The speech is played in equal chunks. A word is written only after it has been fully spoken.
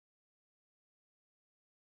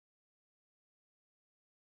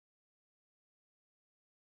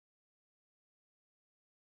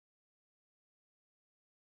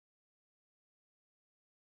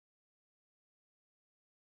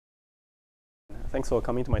Thanks for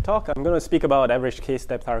coming to my talk. I'm going to speak about average case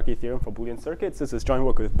depth hierarchy theorem for Boolean circuits. This is joint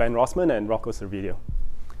work with Ben Rossman and Rocco Servideo.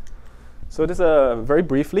 So this very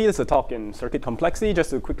briefly, this is a talk in circuit complexity. Just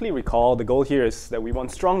to quickly recall, the goal here is that we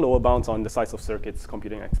want strong lower bounds on the size of circuits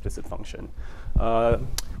computing an explicit function.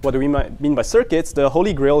 What do we mean by circuits? The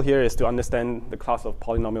holy grail here is to understand the class of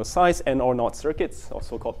polynomial size and or not circuits, or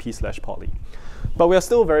so-called P/poly. But we are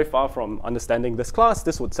still very far from understanding this class.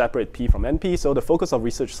 This would separate P from NP. So the focus of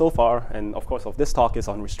research so far, and of course of this talk, is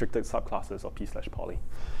on restricted subclasses of P/poly.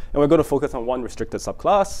 And we're going to focus on one restricted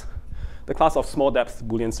subclass, the class of small depth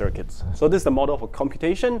Boolean circuits. So this is the model for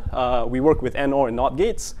computation. We work with AND, OR, and NOT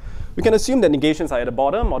gates. We can assume that negations are at the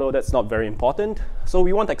bottom, although that's not very important. So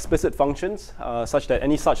we want explicit functions such that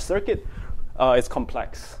any such circuit is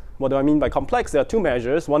complex. What do I mean by complex? There are two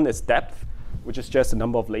measures. One is depth, which is just the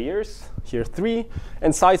number of layers, here 3,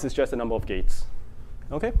 and size is just the number of gates.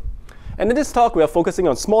 Okay? And in this talk, we are focusing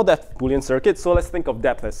on small depth Boolean circuits. So let's think of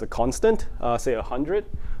depth as a constant, say 100,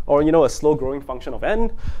 or a slow growing function of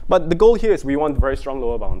n. But the goal here is we want very strong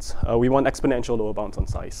lower bounds. We want exponential lower bounds on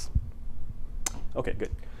size. Okay,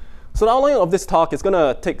 good. So the outline of this talk is going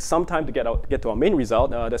to take some time to get to our main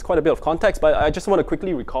result. There's quite a bit of context, but I just want to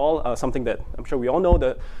quickly recall something that I'm sure we all know.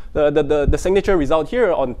 The signature result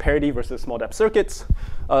here on parity versus small depth circuits.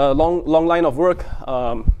 Long line of work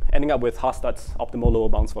ending up with Hastad's optimal lower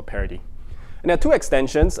bounds for parity. And there are two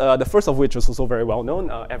extensions, the first of which is also very well known,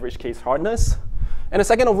 average case hardness. And the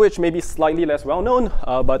second of which may be slightly less well known,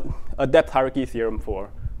 but a depth hierarchy theorem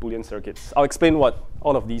for Boolean circuits. I'll explain what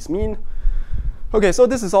all of these mean. OK, so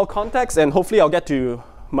this is all context, and hopefully I'll get to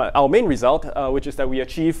our main result, which is that we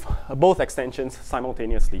achieve both extensions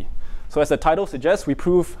simultaneously. So as the title suggests, we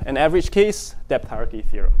prove an average case depth hierarchy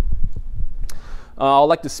theorem. I'd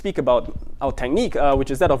like to speak about our technique,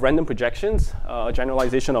 which is that of random projections, a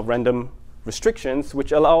generalization of random restrictions,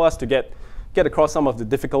 which allow us to get across some of the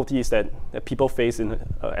difficulties that people face in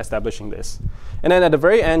establishing this. And then at the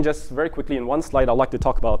very end, just very quickly in one slide, I'd like to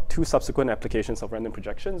talk about two subsequent applications of random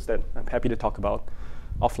projections that I'm happy to talk about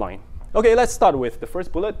offline. OK, let's start with the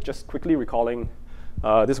first bullet, just quickly recalling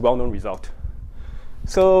this well-known result.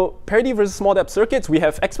 So parity versus small depth circuits, we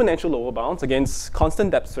have exponential lower bounds against constant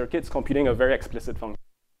depth circuits computing a very explicit function,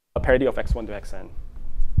 a parity of x1 to xn.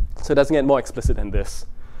 So it doesn't get more explicit than this.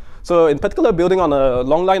 So in particular, building on a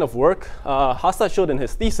long line of work, Hastad showed in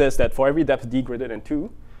his thesis that for every depth d greater than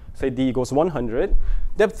 2, say d equals 100,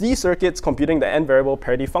 depth d circuits computing the n variable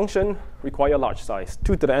parity function require large size,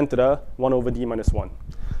 2 to the n to the 1 over d minus 1.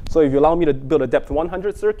 So if you allow me to build a depth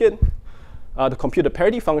 100 circuit, to compute the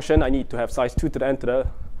parity function, I need to have size 2 to the n to the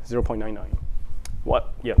 0.99.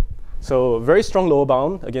 What? Yeah. So very strong lower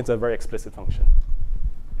bound against a very explicit function.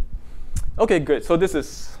 OK, good. So this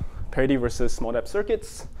is parity versus small depth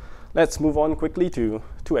circuits. Let's move on quickly to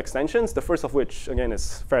two extensions, the first of which, again,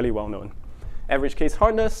 is fairly well known. Average case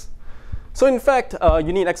hardness. So in fact,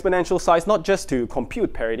 you need exponential size not just to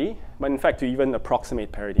compute parity, but in fact to even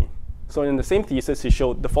approximate parity. So in the same thesis, he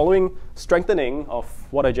showed the following strengthening of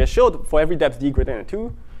what I just showed. For every depth d greater than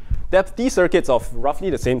 2, depth d circuits of roughly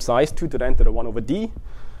the same size, 2 to the n to the 1 over d,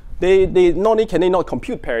 they not only can they not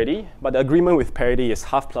compute parity, but the agreement with parity is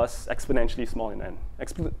half plus exponentially small in n.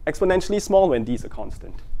 Exponentially small when d is a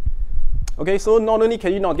constant. OK, so not only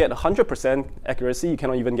can you not get 100% accuracy, you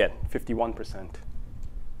cannot even get 51%.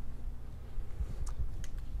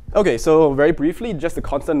 OK, so very briefly, just the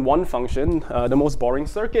constant 1 function, the most boring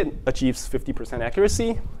circuit achieves 50%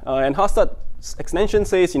 accuracy. And Hastad's extension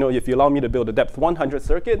says, if you allow me to build a depth 100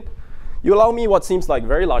 circuit, you allow me what seems like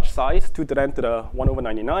very large size, 2 to the n to the 1 over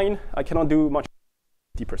 99. I cannot do much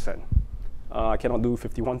 50%. I cannot do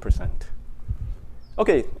 51%.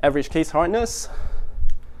 OK, average case hardness.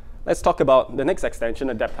 Let's talk about the next extension,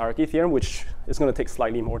 the depth hierarchy theorem, which is going to take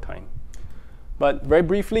slightly more time. But very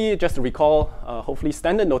briefly, just to recall, hopefully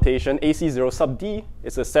standard notation, AC0 sub d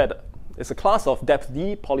is a class of depth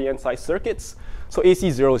d poly n size circuits. So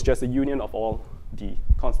AC0 is just a union of all d,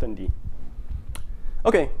 constant d.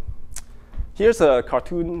 OK, here's a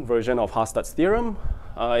cartoon version of Hastad's theorem.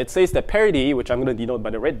 It says that parity, which I'm going to denote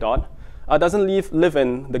by the red dot, doesn't live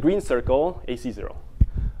in the green circle, AC0.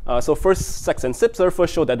 So first, Sachs and Sipser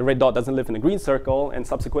first showed that the red dot doesn't live in the green circle, and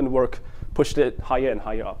subsequent work pushed it higher and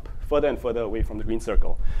higher up, further and further away from the green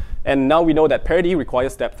circle. And now we know that parity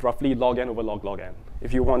requires depth roughly log n over log n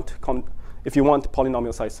if you want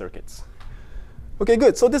polynomial size circuits. OK,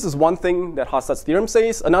 good. So this is one thing that Hastad's theorem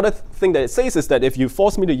says. Another thing that it says is that if you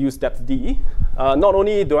force me to use depth d, not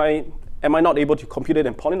only am I not able to compute it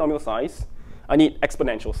in polynomial size, I need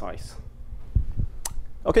exponential size.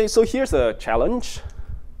 OK, so here's a challenge.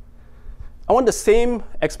 I want the same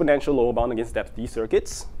exponential lower bound against depth d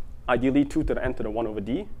circuits, ideally 2 to the n to the 1 over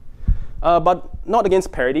d, but not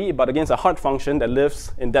against parity, but against a hard function that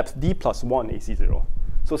lives in depth d plus 1 AC0.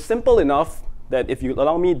 So simple enough that if you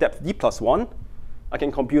allow me depth d plus 1, I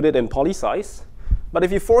can compute it in poly size. But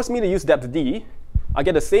if you force me to use depth d, I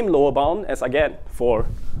get the same lower bound as I get for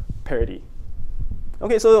parity.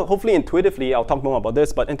 OK, so hopefully intuitively, I'll talk more about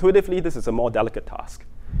this, but intuitively, this is a more delicate task.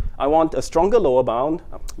 I want a stronger lower bound.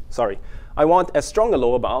 I want a stronger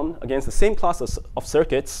lower bound against the same class of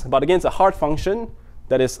circuits, but against a hard function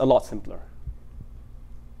that is a lot simpler.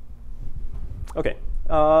 OK,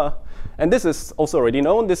 and this is also already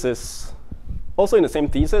known. This is also in the same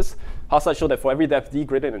thesis. Hassad showed that for every depth d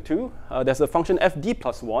greater than 2, there's a function fd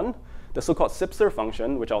plus 1, the so-called Sipser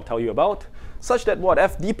function, which I'll tell you about, such that what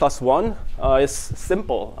fd plus 1 is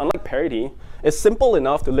simple. Unlike parity, it's simple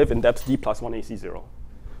enough to live in depth d plus 1 AC0.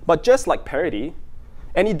 But just like parity,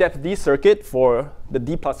 any depth d circuit for the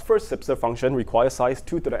d plus first Sipser function requires size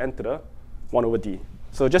 2 to the n to the 1 over d.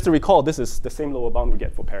 So just to recall, this is the same lower bound we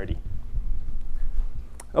get for parity.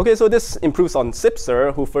 OK, so this improves on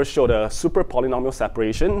Sipser, who first showed a super polynomial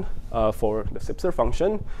separation for the Sipser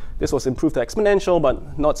function. This was improved to exponential,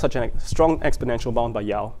 but not such a strong exponential bound by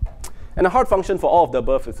Yao. And a hard function for all of the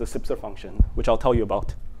above is the Sipser function, which I'll tell you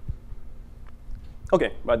about.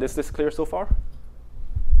 OK, but is this clear so far?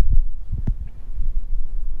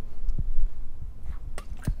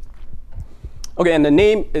 OK, and the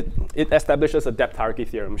name, it establishes a depth hierarchy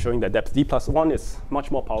theorem, showing that depth d plus 1 is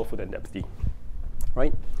much more powerful than depth d.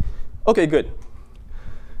 Right? OK, good.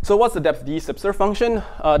 So what's the depth d Sipser function?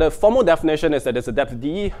 The formal definition is that it's a depth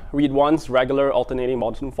d, read once, regular, alternating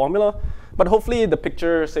monotone formula. But hopefully, the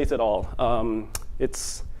picture says it all.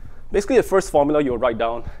 It's basically the first formula you'll write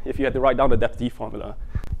down if you had to write down the depth d formula.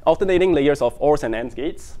 Alternating layers of ORs and AND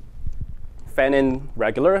gates. Fan in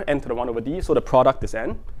regular, n to the 1 over d, so the product is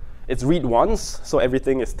n. It's read once, so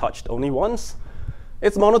everything is touched only once.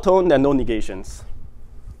 It's monotone, there are no negations.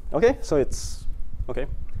 OK, so it's OK.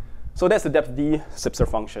 So that's the depth d Sipser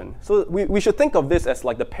function. So we should think of this as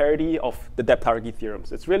like the parity of the depth hierarchy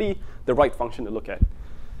theorems. It's really the right function to look at.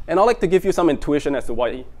 And I'd like to give you some intuition as to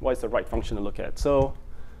why it's the right function to look at. So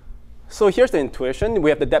here's the intuition.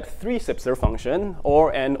 We have the depth 3 Sipser function,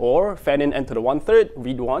 or n or, fan in n to the 1/3,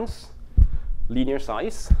 read once, linear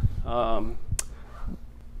size.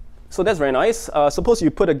 So that's very nice. Suppose you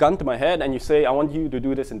put a gun to my head and you say, I want you to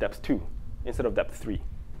do this in depth 2 instead of depth 3.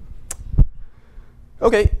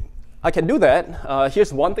 OK, I can do that.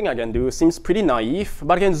 Here's one thing I can do. It seems pretty naive,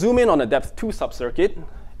 but I can zoom in on a depth 2 subcircuit,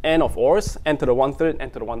 n of ORs, n to the 1/3, n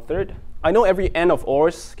to the 1/3. I know every n of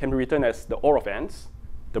ORs can be written as the OR of n's,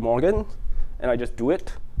 De Morgan, and I just do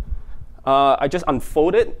it. I just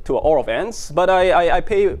unfold it to an OR of n's, but I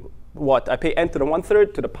pay what? I pay n to the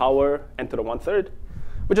 1/3 to the power n to the 1/3,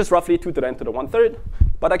 which is roughly 2 to the n to the 1/3.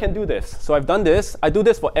 But I can do this. So I've done this. I do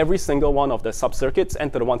this for every single one of the subcircuits, n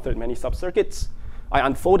to the 1/3 many subcircuits. I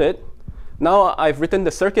unfold it. Now I've written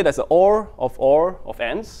the circuit as an OR of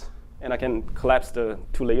n's, and I can collapse the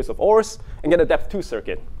 2 layers of ORs and get a depth 2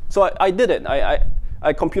 circuit. So I did it.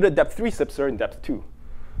 I computed depth 3 Sipser in depth 2.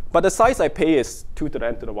 But the size I pay is 2 to the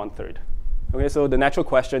n to the 1/3. OK, so the natural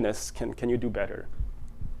question is, can you do better?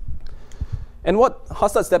 And what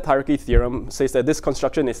Hassad's depth hierarchy theorem says that this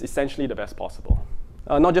construction is essentially the best possible.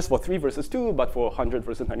 Not just for 3 versus 2, but for 100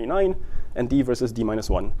 versus 99, and d versus d minus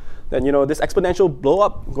 1. Then this exponential blow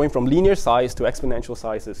up going from linear size to exponential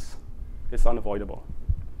size is unavoidable.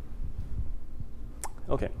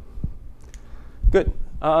 OK, good.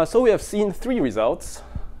 So we have seen 3 results,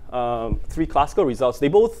 3 classical results.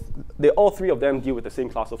 All 3 of them deal with the same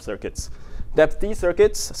class of circuits. Depth d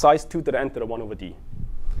circuits, size 2 to the n to the 1 over d.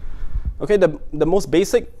 OK, the most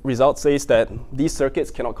basic result says that these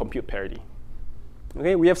circuits cannot compute parity.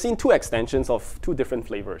 OK, we have seen 2 extensions of 2 different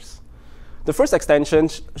flavors. The first extension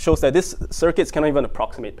shows that these circuits cannot even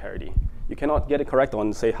approximate parity. You cannot get it correct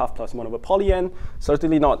on, say, half plus 1 over poly n,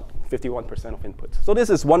 certainly not 51% of inputs. So this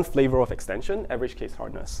is one flavor of extension, average case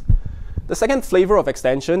hardness. The second flavor of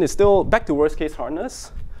extension is still back to worst case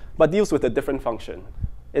hardness, but deals with a different function.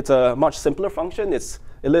 It's a much simpler function. It's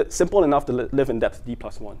simple enough to live in depth d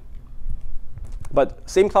plus 1. But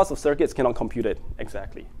same class of circuits cannot compute it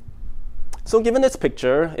exactly. So given this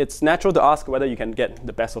picture, it's natural to ask whether you can get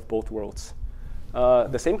the best of both worlds.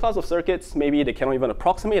 The same class of circuits, maybe they cannot even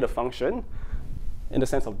approximate a function in the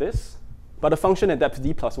sense of this, but a function at depth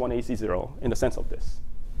d plus 1 AC0 in the sense of this.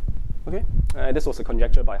 OK, this was a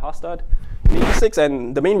conjecture by Hassad in 86,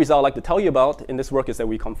 and the main result I'd like to tell you about in this work is that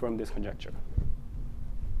we confirm this conjecture.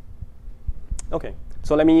 OK,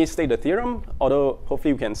 so let me state the theorem, although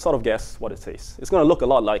hopefully we can sort of guess what it says. It's going to look a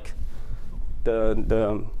lot like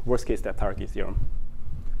the worst case depth hierarchy theorem.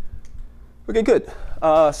 OK, good.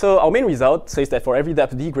 So our main result says that for every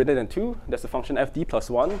depth d greater than 2, there's a function fd plus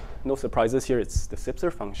 1. No surprises here, it's the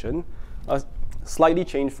Sipser function. Slightly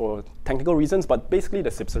changed for technical reasons, but basically the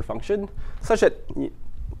Sipser function, such that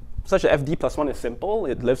fd plus 1 is simple.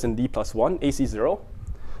 It lives in d plus 1, AC0.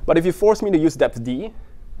 But if you force me to use depth d,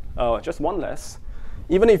 just one less,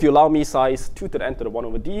 even if you allow me size 2 to the n to the 1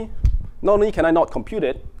 over d, not only can I not compute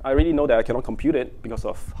it, I already know that I cannot compute it because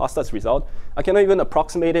of Hastad's result, I cannot even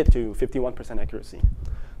approximate it to 51% accuracy.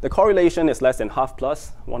 The correlation is less than half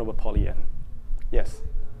plus 1 over poly n. Yes?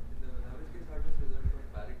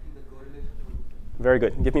 Very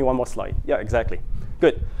good. Give me one more slide. Yeah, exactly.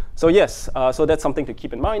 Good. So yes, so that's something to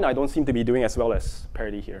keep in mind. I don't seem to be doing as well as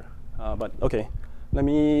parity here. But OK, let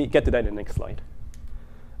me get to that in the next slide.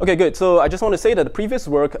 OK, good. So I just want to say that the previous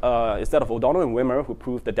work is that of O'Donnell and Wimmer, who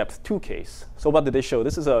proved the depth 2 case. So what did they show?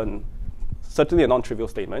 This is certainly a non-trivial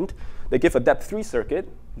statement. They give a depth 3 circuit,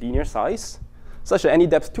 linear size, such that any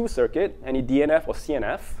depth 2 circuit, any DNF or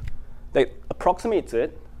CNF, that approximates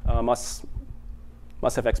it must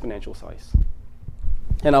have exponential size.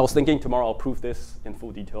 And I was thinking tomorrow I'll prove this in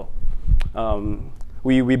full detail.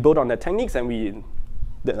 We build on their techniques and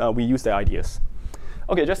we use their ideas.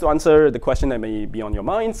 OK, just to answer the question that may be on your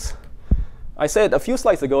minds, I said a few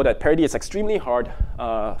slides ago that parity is extremely hard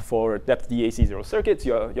for depth d AC0 circuits.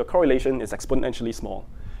 Your correlation is exponentially small.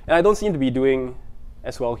 And I don't seem to be doing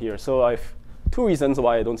as well here. So I have two reasons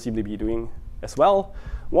why I don't seem to be doing as well.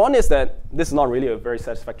 One is that this is not really a very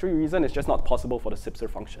satisfactory reason. It's just not possible for the Sipser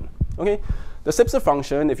function. Okay, the Sipser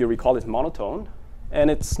function, if you recall, is monotone. And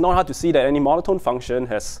it's not hard to see that any monotone function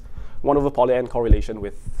has 1 over poly n correlation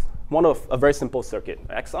with one of a very simple circuit,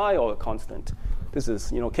 xi or a constant. This is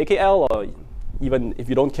KKL, or even if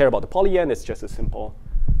you don't care about the poly n, it's just a simple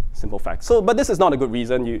fact. So, but this is not a good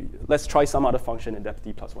reason. Let's try some other function in depth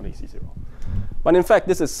d plus 1 AC0. But in fact,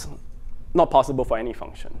 this is not possible for any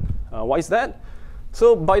function. Why is that?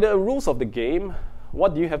 So by the rules of the game,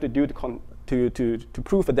 what do you have to do to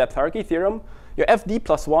prove a depth hierarchy theorem? Your fd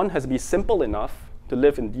plus 1 has to be simple enough to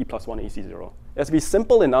live in d plus 1 AC0. It has to be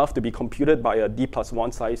simple enough to be computed by a d plus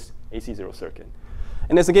 1 size AC0 circuit.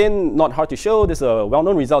 And it's again not hard to show. This is a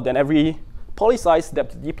well-known result that every poly-sized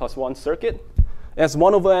depth d plus 1 circuit has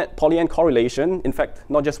 1 over poly n correlation, in fact,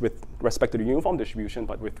 not just with respect to the uniform distribution,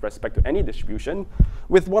 but with respect to any distribution,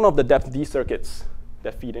 with one of the depth d circuits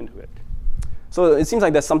that feed into it. So it seems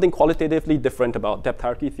like there's something qualitatively different about depth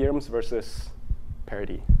hierarchy theorems versus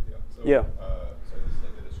parity. Yeah. So, yeah. So this is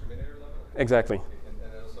like the discriminator level? Exactly.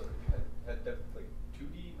 And also at depth like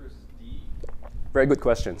 2D versus D? Very good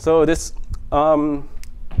question. So this,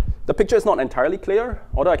 the picture is not entirely clear,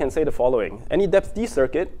 although I can say the following. Any depth D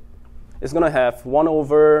circuit is going to have 1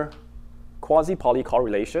 over quasi-poly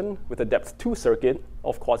correlation with a depth 2 circuit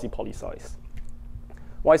of quasi-poly size.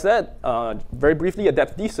 Why is that? Very briefly, a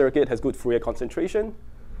depth D circuit has good Fourier concentration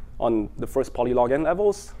on the first poly log n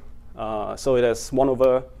levels. So it has 1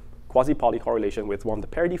 over quasi-poly correlation with one of the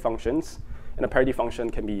parity functions. And a parity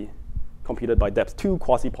function can be computed by depth 2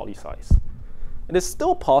 quasi-poly size. It is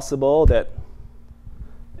still possible that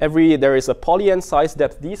there is a poly n size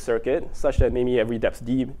depth D circuit, such that maybe every depth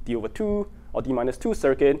d over 2 or d minus 2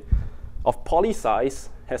 circuit of poly size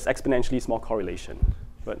has exponentially small correlation.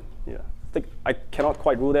 But yeah. I cannot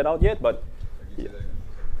quite rule that out yet, but yeah.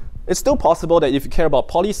 It's still possible that if you care about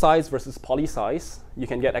poly size versus poly size, you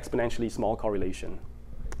can get exponentially small correlation.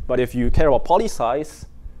 But if you care about poly size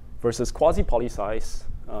versus quasi-poly size,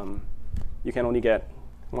 you can only get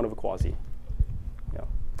 1 over quasi. Yeah.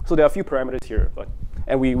 So there are a few parameters here,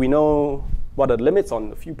 and we know what are the limits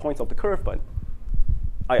on a few points of the curve, but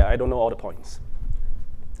I don't know all the points.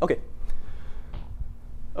 OK.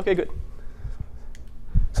 OK, good.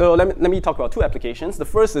 So let me talk about two applications. The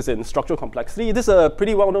first is in structural complexity. This is a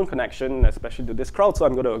pretty well-known connection, especially to this crowd, so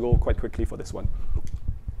I'm going to go quite quickly for this one.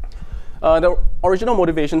 The original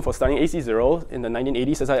motivation for studying AC0 in the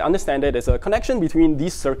 1980s, as I understand it, is a connection between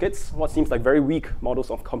these circuits, what seems like very weak models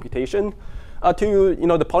of computation, to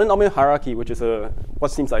the polynomial hierarchy, which is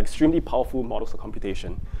what seems like extremely powerful models of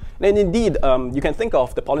computation. And indeed, you can think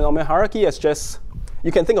of the polynomial hierarchy as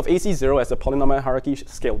you can think of AC0 as a polynomial hierarchy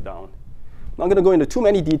scaled down. I'm not going to go into too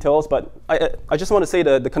many details, but I just want to say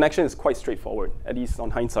that the connection is quite straightforward, at least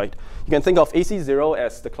on hindsight. You can think of AC0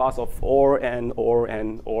 as the class of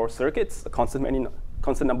OR circuits, a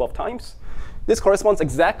constant number of times. This corresponds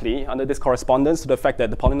exactly, under this correspondence, to the fact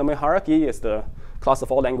that the polynomial hierarchy is the class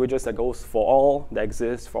of all languages that goes for all that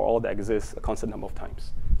exists, a constant number of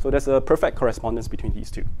times. So there's a perfect correspondence between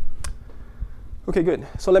these two. OK, good.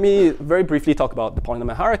 So let me very briefly talk about the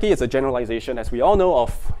polynomial hierarchy. It's a generalization, as we all know,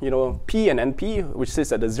 of P and NP, which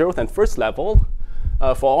sits at the 0th and 1st level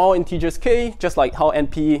For all integers k, just like how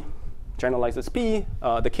NP generalizes P,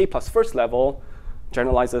 the k plus first level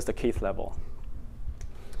generalizes the kth level.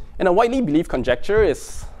 And a widely believed conjecture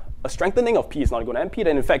is a strengthening of P is not equal to NP,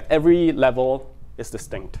 then in fact every level is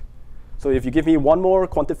distinct. So if you give me one more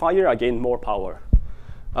quantifier, I gain more power.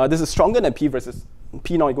 This is stronger than P versus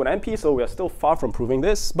P not equal to NP, so we are still far from proving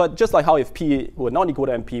this. But just like how if P were not equal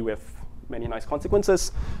to NP with many nice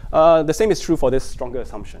consequences, the same is true for this stronger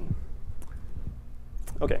assumption.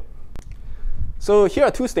 OK. So here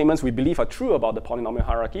are two statements we believe are true about the polynomial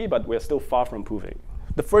hierarchy, but we're still far from proving.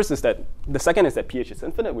 The second is that PH is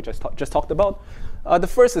infinite, which I just talked about. The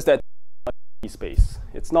first is that P space.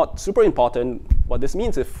 It's not super important what this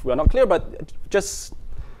means if we're not clear, but just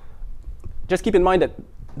keep in mind that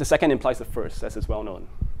the second implies the first, as is well known.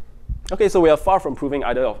 OK, so we are far from proving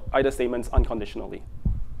either statements unconditionally.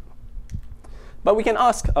 But we can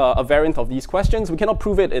ask a variant of these questions. We cannot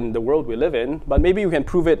prove it in the world we live in, but maybe we can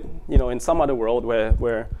prove it in some other world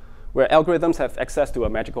where algorithms have access to a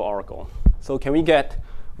magical oracle. So can we get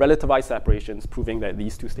relativized separations proving that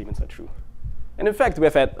these two statements are true? And in fact, we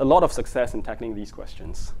have had a lot of success in tackling these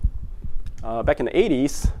questions. Back in the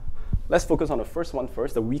 80s, let's focus on the first one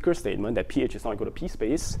first, the weaker statement that PH is not equal to P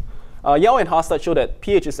space. Yao and Hastad show that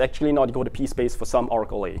PH is actually not equal to P space for some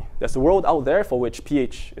oracle A. There's a world out there for which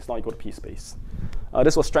PH is not equal to P space.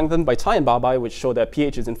 This was strengthened by Tai and Babai, which showed that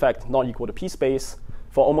PH is in fact not equal to P space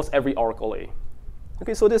for almost every oracle A.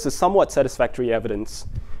 OK, so this is somewhat satisfactory evidence,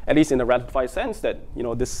 at least in the relativized sense, that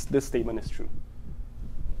this statement is true.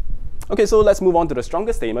 OK, so let's move on to the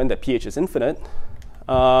stronger statement that PH is infinite.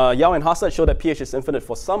 Yao and Hastad show that PH is infinite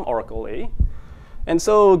for some oracle A. And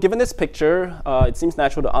so given this picture, it seems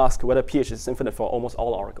natural to ask whether PH is infinite for almost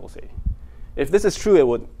all oracles A. If this is true, it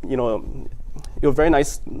would very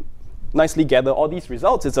nicely gather all these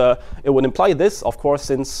results. It would imply this, of course,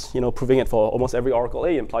 since proving it for almost every oracle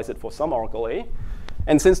A implies it for some oracle A.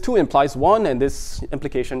 And since 2 implies 1, and this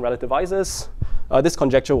implication relativizes, this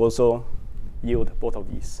conjecture will also yield both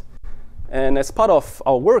of these. And as part of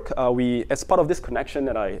our work, as part of this connection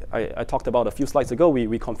that I talked about a few slides ago,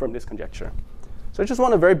 we confirmed this conjecture. So I just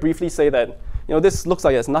want to very briefly say that this looks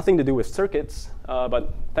like it has nothing to do with circuits,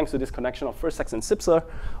 but thanks to this connection of first, second, Sipser,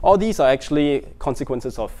 all these are actually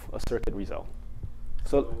consequences of a circuit result.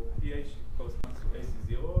 So PH corresponds to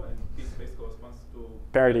AC0, and P space corresponds to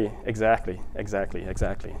parity. Exactly.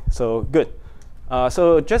 So good.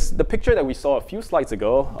 So just the picture that we saw a few slides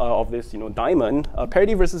ago of this diamond,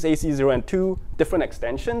 parity versus AC0 and two different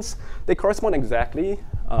extensions, they correspond exactly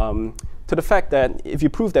to the fact that if you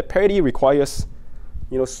prove that parity requires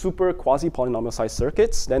super quasi-polynomial sized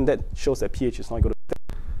circuits, then that shows that PH is not equal to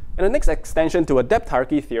infinite. And the next extension to a depth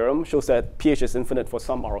hierarchy theorem shows that PH is infinite for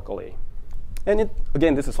some oracle A. And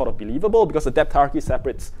again, this is sort of believable because the depth hierarchy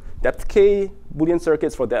separates depth k Boolean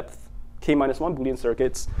circuits for depth k minus 1 Boolean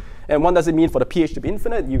circuits. And what does it mean for the PH to be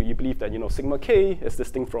infinite? You believe that sigma k is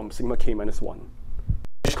distinct from sigma k minus 1,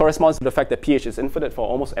 which corresponds to the fact that PH is infinite for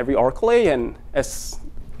almost every oracle A. And as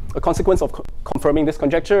a consequence of confirming this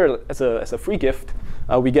conjecture as a free gift,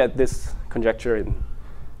 we get this conjecture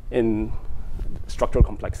in structural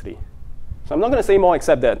complexity. So I'm not going to say more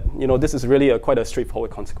except that this is really quite a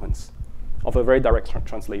straightforward consequence of a very direct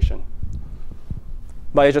translation.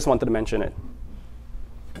 But I just wanted to mention it.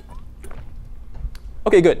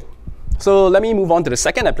 OK, good. So let me move on to the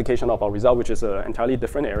second application of our result, which is an entirely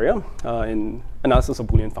different area in analysis of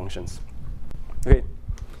Boolean functions.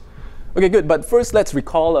 OK, good. But first, let's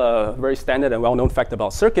recall a very standard and well-known fact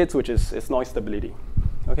about circuits, which is its noise stability.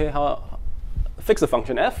 OK, fix a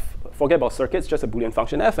function f, forget about circuits, just a Boolean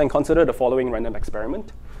function f, and consider the following random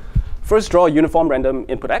experiment. First, draw a uniform random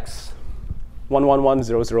input x, 1, 1, 1,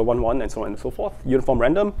 0, 0, 1, 1, and so on and so forth, uniform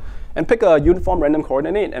random, and pick a uniform random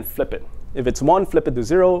coordinate and flip it. If it's 1, flip it to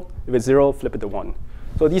 0. If it's 0, flip it to 1.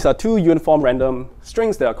 So these are two uniform random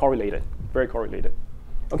strings that are correlated, very correlated.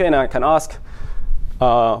 OK, and I can ask,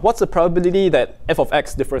 what's the probability that f of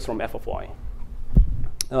x differs from f of y?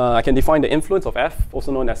 I can define the influence of f,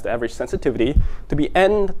 also known as the average sensitivity, to be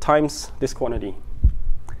n times this quantity.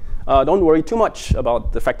 Don't worry too much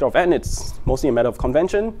about the factor of n. It's mostly a matter of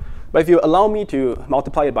convention. But if you allow me to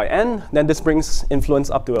multiply it by n, then this brings influence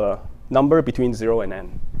up to a number between 0 and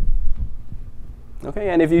n. OK,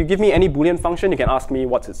 and if you give me any Boolean function, you can ask me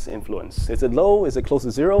what's its influence. Is it low? Is it close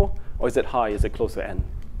to 0? Or is it high? Is it close to n?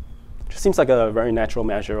 It just seems like a very natural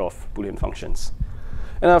measure of Boolean functions.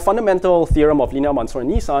 And a fundamental theorem of linear Mansour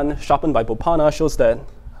and Nissan, sharpened by Bopana, shows that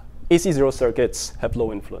AC0 circuits have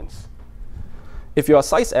low influence. If you are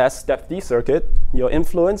size S, depth D circuit, your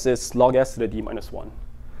influence is log S to the d minus 1.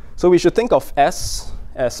 So we should think of S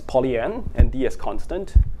as poly n and D as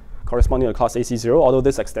constant. corresponding to class AC0, although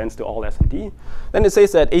this extends to all S and D. Then it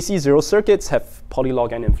says that AC0 circuits have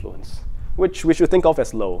polylog n influence, which we should think of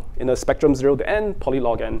as low. In a spectrum 0 to n,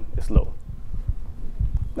 polylog n is low.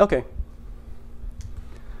 OK.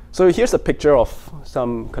 So here's a picture of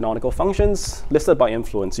some canonical functions listed by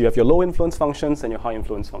influence. You have your low influence functions and your high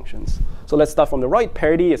influence functions. So let's start from the right.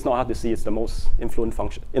 Parity is not hard to see. It's the most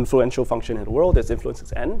influential function in the world. Its influence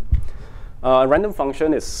is n. A random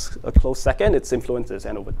function is a close second. Its influence is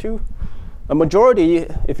n over 2. A majority,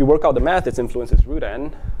 if you work out the math, its influence is root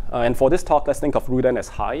n. And for this talk, let's think of root n as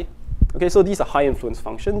high. OK, so these are high influence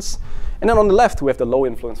functions. And then on the left, we have the low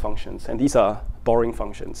influence functions. And these are boring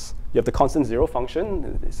functions. You have the constant 0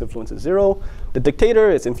 function. Its influence is 0. The dictator,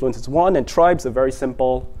 its influence is 1. And tribes are very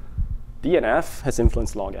simple. D and F has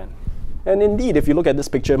influence log n. And indeed, if you look at this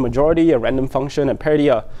picture, majority, a random function, and parity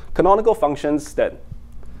are canonical functions that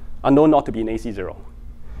are known not to be in AC0.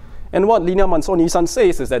 And what linear Manson-Nissan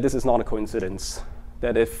says is that this is not a coincidence.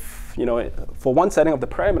 That if, for one setting of the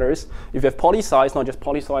parameters, if you have poly-size, not just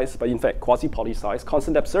poly-size, but in fact quasi-poly-size,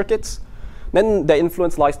 constant depth circuits, then their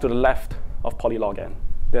influence lies to the left of polylog n.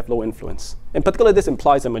 They have low influence. In particular, this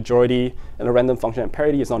implies a majority and a random function and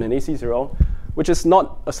parity is not in AC0, which is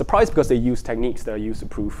not a surprise because they use techniques that are used to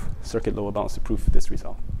prove circuit lower bounds to prove this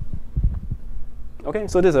result. OK,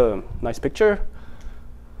 so this is a nice picture.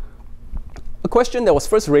 A question that was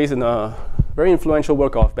first raised in a very influential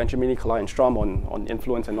work of Benjamini, Kalai, and Strum on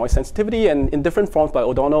influence and noise sensitivity, and in different forms by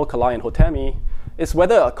O'Donnell, Kalai, and Hotami, is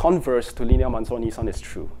whether a converse to linear Manson-Nissan is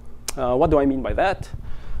true. What do I mean by that?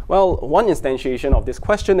 Well, one instantiation of this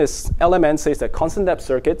question is LMN says that constant depth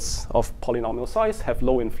circuits of polynomial size have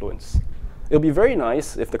low influence. It would be very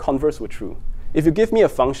nice if the converse were true. If you give me a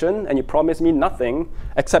function and you promise me nothing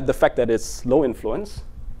except the fact that it's low influence,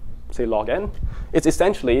 say log n,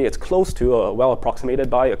 it's close to, well approximated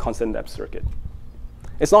by a constant depth circuit.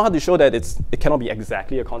 It's not hard to show that it cannot be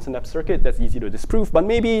exactly a constant depth circuit. That's easy to disprove. But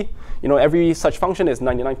maybe every such function is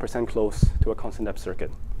 99% close to a constant depth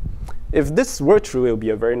circuit. If this were true, it would be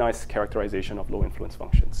a very nice characterization of low influence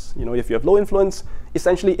functions. If you have low influence,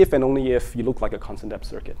 essentially if and only if you look like a constant depth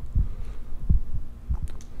circuit.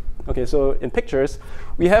 OK, so in pictures,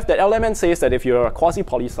 we have that LMN says that if you're a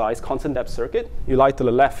quasi-poly-size constant depth circuit, you lie to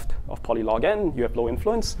the left of polylog n, you have low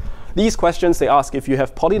influence. These questions, they ask if you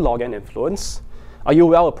have polylog n influence, are you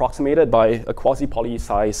well approximated by a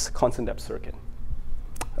quasi-poly-size constant depth circuit?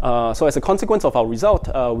 So as a consequence of our result,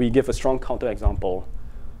 we give a strong counterexample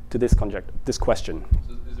to this question.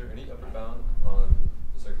 So is there any upper bound on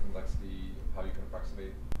the circuit complexity, how you can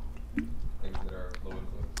approximate things that are low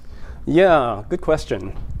influence? Yeah, good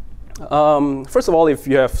question. First of all, if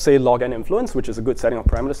you have, say, log n influence, which is a good setting of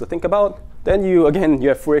parameters to think about, then you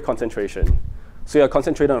have Fourier concentration. So you're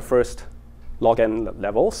concentrated on first log n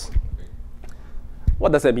levels. Okay.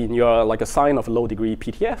 What does that mean? You're like a sine of a low degree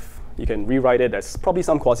PTF. You can rewrite it as probably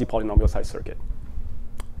some quasi-polynomial size circuit.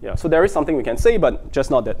 Yeah, so there is something we can say, but just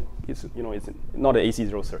not that it's not an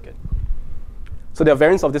AC0 circuit. So there are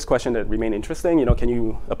variants of this question that remain interesting. Can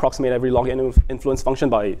you approximate every log n influence function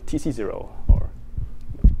by TC0?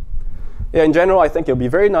 Yeah, in general, I think it would be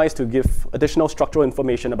very nice to give additional structural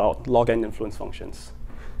information about log n influence functions.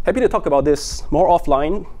 Happy to talk about this more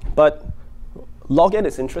offline, but log n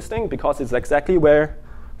is interesting because it's exactly where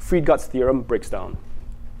Freedgard's theorem breaks down.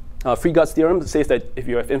 Freedgard's theorem says that if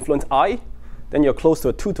you have influence I, then you're close to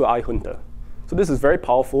a 2 to I Hunter. So this is very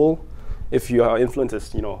powerful if your influence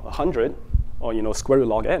is 100 or square root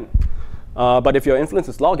log n. But if your influence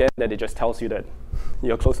is log n, then it just tells you that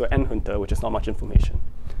you're close to n Hunter, which is not much information.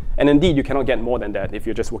 And indeed, you cannot get more than that if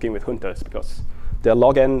you're just working with Hunters, because there are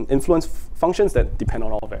log n influence functions that depend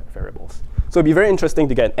on all variables. So it'd be very interesting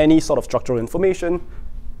to get any sort of structural information,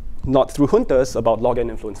 not through Hunters, about log n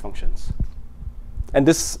influence functions. And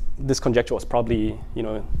this conjecture was probably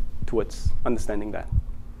towards understanding that.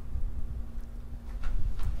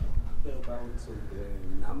 Whereabouts on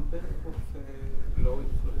the number of low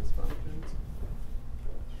influence functions?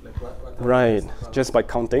 Like what Right, just by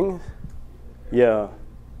counting. Yeah.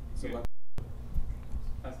 So what?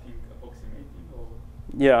 Asking approximating or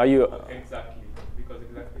Yeah, are you exactly? Because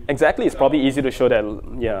exactly it's probably easy to show that.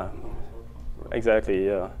 Yeah, exactly.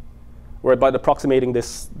 Yeah. Where by approximating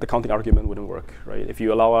this, the counting argument wouldn't work, right? If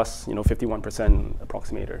you allow us, 51%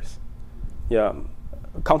 approximators. Yeah,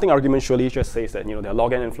 counting argument surely just says that there are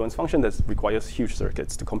log n influence function that requires huge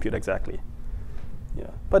circuits to compute exactly.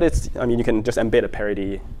 Yeah, but you can just embed a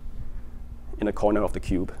parity in a corner of the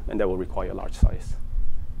cube, and that will require a large size.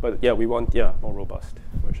 But yeah, we want more robust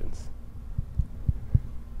versions.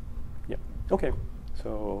 Yeah. Okay.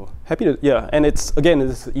 So happy to and it's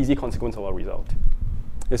an easy consequence of our result.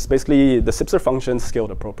 It's basically the Sipser function scaled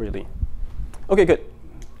appropriately. OK, good.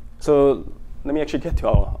 So let me actually get to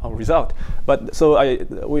our result. But so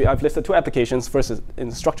I've listed two applications. First is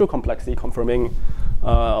in structural complexity, confirming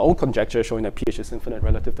old conjecture showing that pH is infinite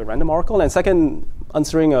relative to random oracle. And second,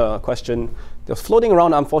 answering a question that was floating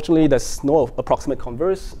around. Unfortunately, there's no approximate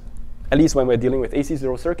converse, at least when we're dealing with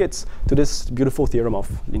AC0 circuits, to this beautiful theorem of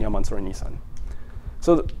linear Mansur and Nissan.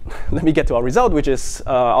 So let me get to our result, which is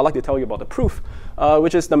I'd like to tell you about the proof,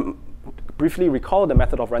 which is briefly recall the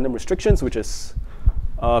method of random restrictions, which is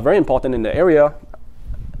very important in the area,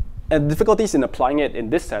 and difficulties in applying it in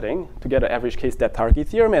this setting to get an average case depth hierarchy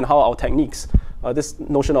theorem, and how our techniques, this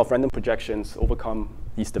notion of random projections, overcome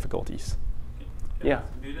these difficulties. Yeah.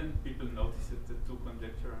 Didn't people notice that the two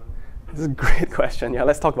conjecture? This is a great question. Yeah,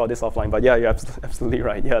 let's talk about this offline. But yeah, you're absolutely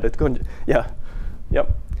right. Yeah,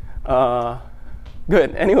 yep.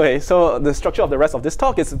 Good. Anyway, so the structure of the rest of this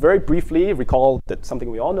talk is very briefly recall that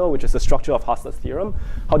something we all know, which is the structure of Hastad's theorem.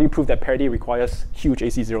 How do you prove that parity requires huge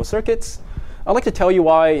AC0 circuits? I'd like to tell you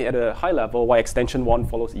why, at a high level, why extension 1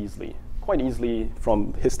 follows easily, quite easily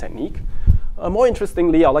from his technique. More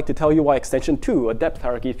interestingly, I'd like to tell you why extension 2, a depth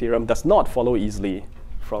hierarchy theorem, does not follow easily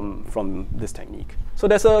from this technique. So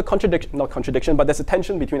there's a not contradiction, but there's a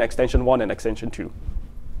tension between extension 1 and extension 2.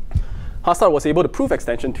 Hastad was able to prove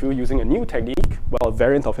extension 2 using a new technique, well, a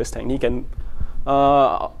variant of his technique, and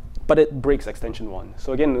but it breaks extension 1.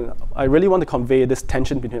 So again, I really want to convey this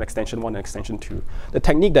tension between extension 1 and extension 2. The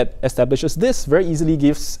technique that establishes this very easily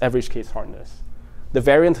gives average case hardness. The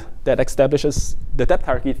variant that establishes the depth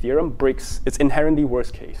hierarchy theorem breaks its inherently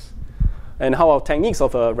worst case. And how our techniques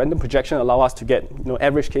of a random projection allow us to get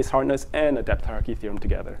average case hardness and a depth hierarchy theorem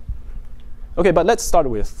together. OK, but let's start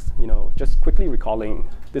with just quickly recalling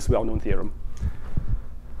this well-known theorem.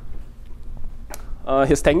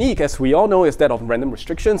 His technique, as we all know, is that of random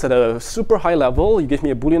restrictions. At a super high level, you give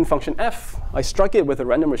me a Boolean function f. I strike it with a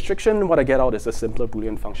random restriction. What I get out is a simpler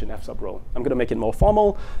Boolean function f sub rho. I'm going to make it more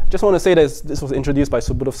formal. Just want to say that this was introduced by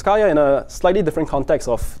Subudovskaya in a slightly different context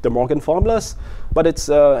of De Morgan formulas, but it's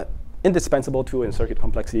indispensable tool in circuit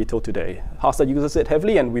complexity till today. Hastad uses it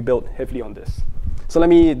heavily, and we built heavily on this. So let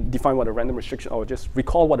me define what a random restriction, or just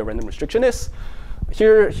recall what a random restriction is.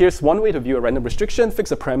 Here's one way to view a random restriction.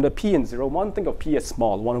 Fix a parameter p in 0, 1. Think of p as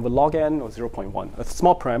small, 1 over log n or 0.1, a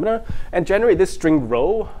small parameter, and generate this string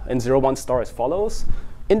rho in 0, 1 star as follows.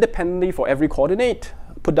 Independently for every coordinate,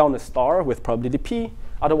 put down a star with probability p,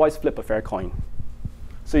 otherwise flip a fair coin.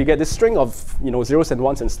 So you get this string of zeros and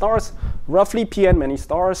ones and stars, roughly pn many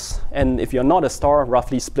stars, and if you're not a star,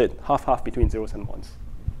 roughly split half-half between zeros and ones.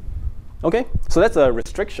 OK, so that's a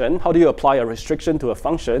restriction. How do you apply a restriction to a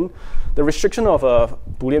function? The restriction of a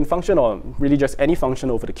Boolean function, or really just any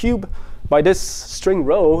function over the cube, by this string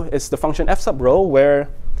rho is the function f sub rho, where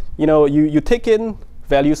you take in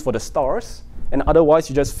values for the stars, and otherwise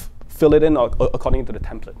you just fill it in according to the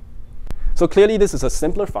template. So clearly, this is a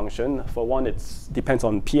simpler function. For one, it depends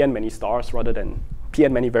on pn many stars rather than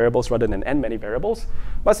pn many variables rather than n many variables.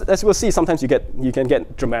 But as we'll see, sometimes you can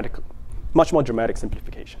get much more dramatic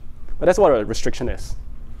simplification. But that's what a restriction is.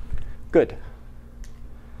 Good.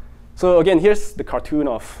 So again, here's the cartoon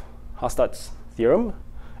of Hastad's theorem.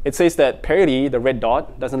 It says that parity, the red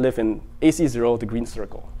dot, doesn't live in AC0, the green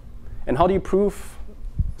circle. And how do you prove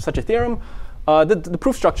such a theorem? The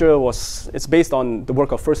proof structure it's based on the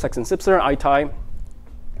work of First, Saxon, Sipser, Aitai.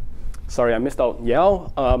 Sorry, I missed out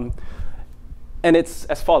Yao. And it's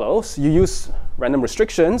as follows. You use random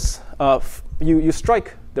restrictions. You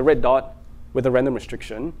strike the red dot with a random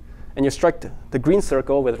restriction, and you strike the green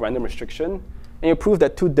circle with a random restriction, and you prove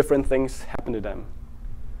that two different things happen to them.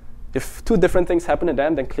 If two different things happen to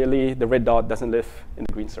them, then clearly the red dot doesn't live in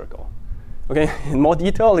the green circle. Okay, in more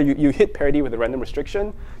detail, you hit parity with a random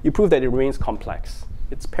restriction. You prove that it remains complex.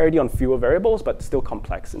 It's parity on fewer variables, but still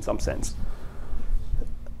complex in some sense.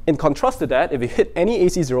 In contrast to that, if you hit any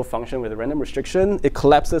AC0 function with a random restriction, it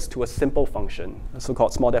collapses to a simple function, a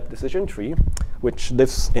so-called small depth decision tree, which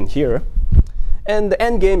lives in here. And the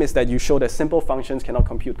end game is that you show that simple functions cannot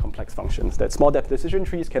compute complex functions, that small depth decision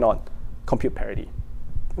trees cannot compute parity.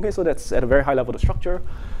 Okay, so that's at a very high level of structure.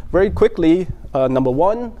 Very quickly, number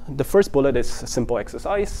one, the first bullet is a simple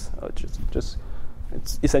exercise.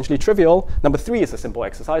 It's essentially trivial. Number three is a simple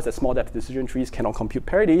exercise that small depth decision trees cannot compute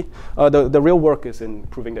parity. The real work is in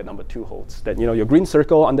proving that number two holds, that your green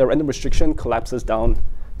circle under random restriction collapses down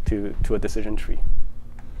to a decision tree.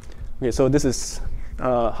 Okay, so this is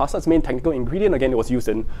Hastad's main technical ingredient. Again, it was used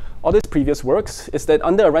in all these previous works, is that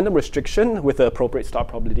under a random restriction with the appropriate star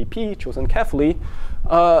probability p chosen carefully,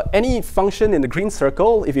 any function in the green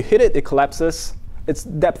circle, if you hit it, it collapses. Its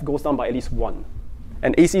depth goes down by at least 1.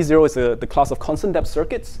 And AC0 is the class of constant depth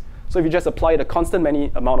circuits. So if you just apply it a constant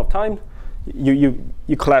many amount of time, you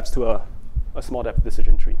collapse to a small depth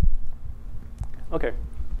decision tree. OK,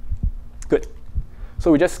 good.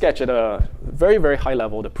 So we just sketched at a very, very high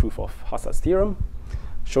level the proof of Hasad's theorem,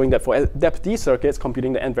 showing that for depth d circuits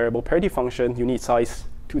computing the n variable parity function, you need size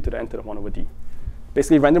 2 to the n to the 1 over d.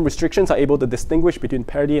 Basically, random restrictions are able to distinguish between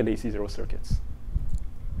parity and AC0 circuits.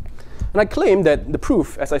 And I claim that the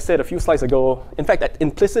proof, as I said a few slides ago, in fact, that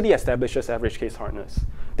implicitly establishes average case hardness.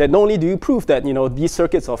 That not only do you prove that these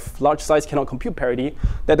circuits of large size cannot compute parity,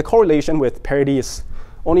 that the correlation with parity is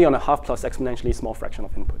only on a half plus exponentially small fraction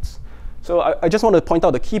of inputs. So I just want to point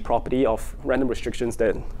out the key property of random restrictions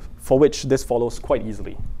for which this follows quite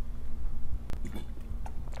easily.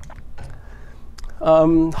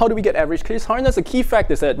 How do we get average case hardness? A key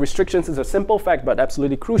fact is that restrictions is a simple fact, but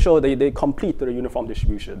absolutely crucial. They complete to the uniform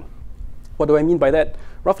distribution. What do I mean by that?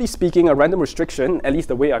 Roughly speaking, a random restriction, at least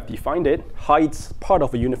the way I've defined it, hides part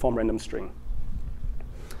of a uniform random string.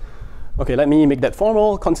 OK, let me make that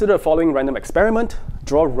formal. Consider the following random experiment.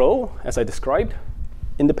 Draw a row, as I described,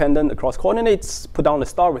 independent across coordinates, put down a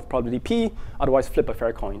star with probability p, otherwise flip a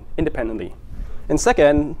fair coin independently. And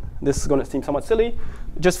second, this is going to seem somewhat silly,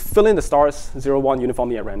 just fill in the stars 0, 1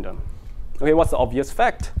 uniformly at random. OK, what's the obvious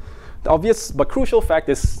fact? The obvious but crucial fact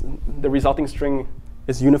is the resulting string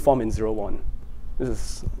is uniform in 0, 1. This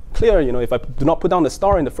is clear. If I do not put down the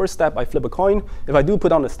star in the first step, I flip a coin. If I do put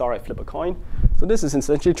down the star, I flip a coin. So this is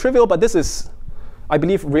essentially trivial, but this is, I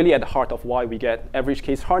believe, really at the heart of why we get average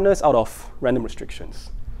case hardness out of random restrictions.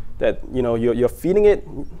 That you're feeding it,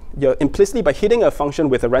 you're implicitly by hitting a function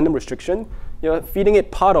with a random restriction, you're feeding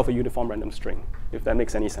it part of a uniform random string, if that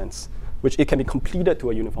makes any sense, which it can be completed to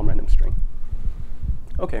a uniform random string.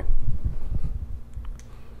 OK.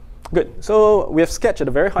 Good. So we have sketched at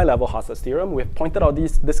a very high level Hasad's theorem. We have pointed out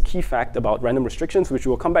this key fact about random restrictions, which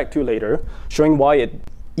we'll come back to later, showing why it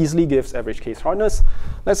easily gives average case hardness.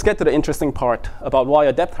 Let's get to the interesting part about why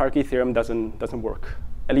a depth hierarchy theorem doesn't work,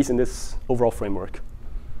 at least in this overall framework.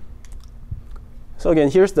 So again,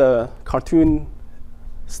 here's the cartoon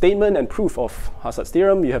statement and proof of Hasad's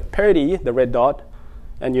theorem. You have parity, the red dot,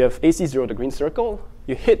 and you have AC0, the green circle.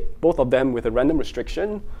 You hit both of them with a random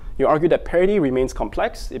restriction. You argue that parity remains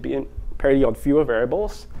complex, it being parity on fewer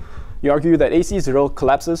variables. You argue that AC0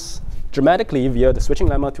 collapses dramatically via the switching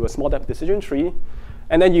lemma to a small depth decision tree.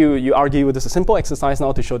 And then you argue this is a simple exercise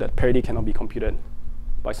now to show that parity cannot be computed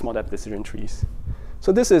by small depth decision trees.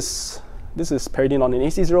 So this is parity not in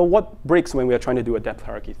AC0. What breaks when we are trying to do a depth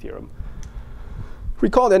hierarchy theorem?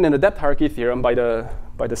 Recall that in the depth hierarchy theorem, by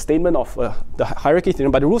the statement of the hierarchy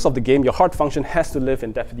theorem, by the rules of the game, your hard function has to live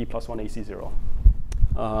in depth d plus 1 AC0.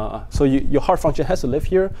 So your hard function has to live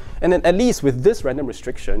here. And then at least with this random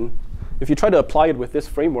restriction, if you try to apply it with this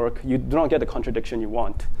framework, you do not get the contradiction you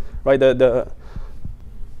want. Right?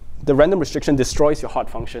 The random restriction destroys your hard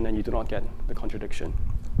function, and you do not get the contradiction.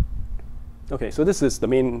 OK, so this is the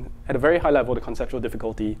main, at a very high level, the conceptual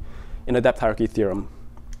difficulty in a depth hierarchy theorem.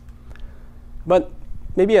 But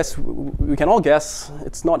maybe as we can all guess,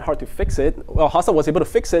 it's not hard to fix it. Well, Hasad was able to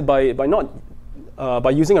fix it by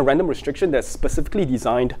using a random restriction that's specifically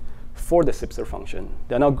designed for the Sipser function.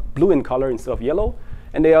 They're now blue in color instead of yellow,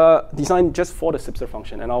 and they are designed just for the Sipser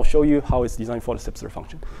function. And I'll show you how it's designed for the Sipser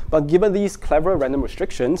function. But given these clever random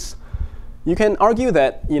restrictions, you can argue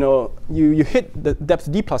that you hit the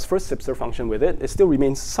depth d plus first Sipser function with it. It still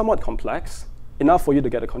remains somewhat complex, enough for you to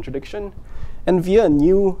get a contradiction. And via a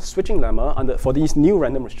new switching lemma for these new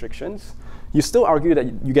random restrictions, you still argue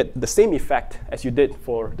that you get the same effect as you did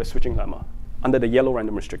for the switching lemma under the yellow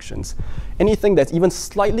random restrictions. Anything that's even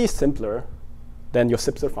slightly simpler than your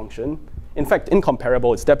Sipser function, in fact,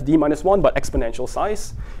 incomparable, it's depth d minus 1, but exponential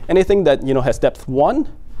size. Anything that has depth 1,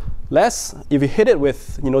 less, if you hit it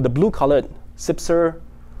with the blue-colored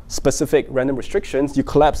Sipser-specific random restrictions, you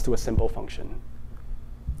collapse to a simple function.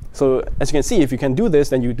 So as you can see, if you can do this,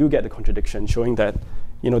 then you do get the contradiction, showing that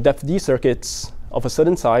depth d circuits of a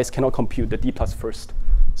certain size cannot compute the d plus first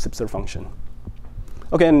Sipser function.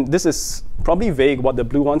 OK, and this is probably vague what the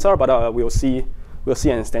blue ones are, but we'll see an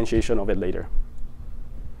instantiation of it later.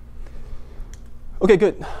 OK,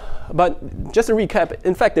 good. But just to recap,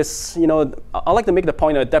 in fact, I like to make the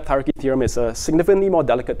point that depth hierarchy theorem is a significantly more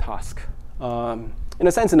delicate task. In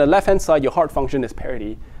a sense, in the left-hand side, your hard function is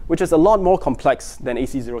parity, which is a lot more complex than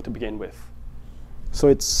AC0 to begin with. So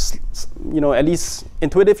it's at least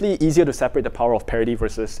intuitively easier to separate the power of parity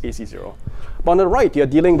versus AC0. But on the right, you're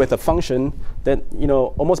dealing with a function that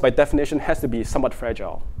almost by definition has to be somewhat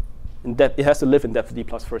fragile. In that it has to live in depth d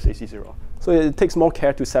plus first AC0. So it takes more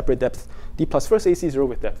care to separate depth d plus first AC0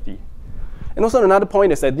 with depth d. And also another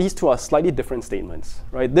point is that these two are slightly different statements,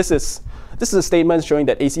 right? This is a statement showing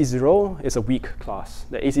that AC0 is a weak class,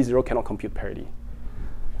 that AC0 cannot compute parity.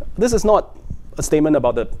 This is not a statement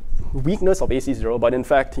about the weakness of AC0, but in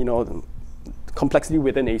fact, complexity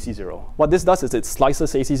within AC0. What this does is it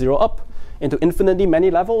slices AC0 up into infinitely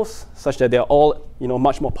many levels, such that they're all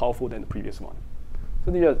much more powerful than the previous one.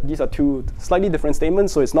 So these are two slightly different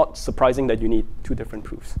statements, so it's not surprising that you need two different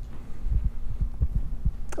proofs.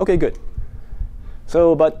 OK, good.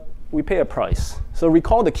 So, but we pay a price. So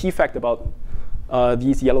recall the key fact about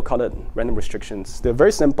these yellow-colored random restrictions. They're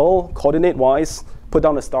very simple, coordinate-wise, put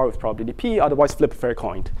down a star with probability p, otherwise flip a fair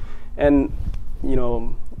coin. And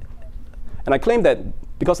I claim that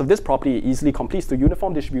because of this property, it easily completes the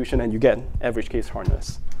uniform distribution, and you get average case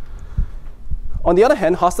hardness. On the other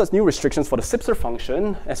hand, Hastad's new restrictions for the Sipser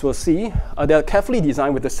function, as we'll see, they're carefully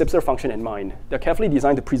designed with the Sipser function in mind. They're carefully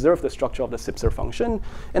designed to preserve the structure of the Sipser function,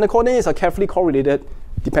 and the coordinates are carefully correlated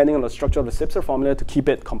depending on the structure of the Sipser formula to keep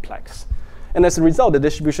it complex. And as a result, the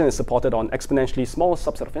distribution is supported on exponentially small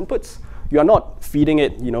subset of inputs. You are not feeding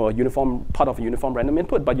it, a uniform part of a uniform random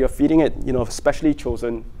input, but you're feeding it, a specially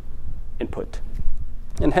chosen input.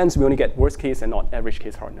 And hence, we only get worst case and not average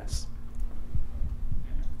case hardness.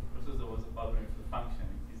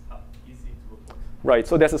 Right,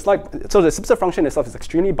 so there's a slight, so the Sipser function itself is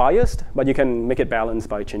extremely biased, but you can make it balanced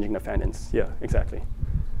by changing the fan-ins. Yeah, exactly.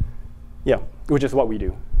 Yeah, which is what we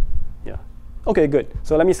do. Yeah. OK, good.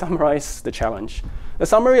 So let me summarize the challenge. The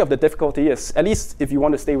summary of the difficulty is, at least if you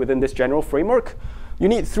want to stay within this general framework, you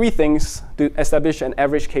need three things to establish an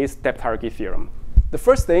average case depth hierarchy theorem. The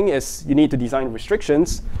first thing is you need to design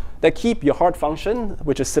restrictions that keep your hard function,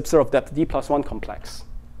 which is Sipser of depth d+1, complex.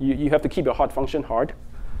 You have to keep your hard function hard.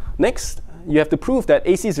 Next, you have to prove that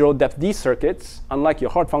AC0 depth d circuits, unlike your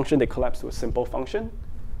hard function, they collapse to a simple function.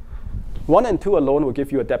 1 and 2 alone will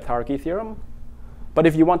give you a depth hierarchy theorem. But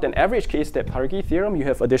if you want an average case depth hierarchy theorem, you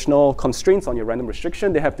have additional constraints on your random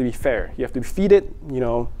restriction. They have to be fair. You have to feed it,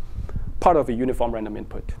 part of a uniform random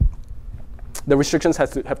input. The restrictions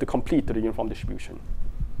have to complete to the uniform distribution.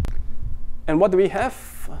 And what do we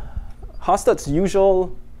have? Hastad's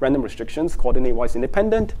usual random restrictions, coordinate-wise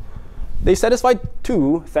independent. They satisfy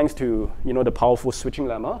 2 thanks to the powerful switching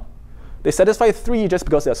lemma. They satisfy 3 just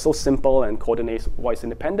because they're so simple and coordinate-wise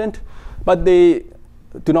independent. But they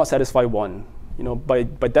do not satisfy 1. By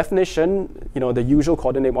definition, the usual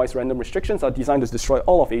coordinate-wise random restrictions are designed to destroy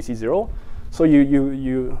all of AC0. So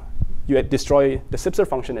you destroy the Sipser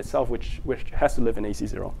function itself, which has to live in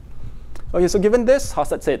AC0. OK, so given this,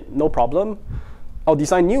 Hastad said, no problem. I'll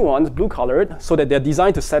design new ones, blue-colored, so that they're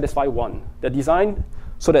designed to satisfy 1. They're designed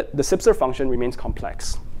so that the Sipser function remains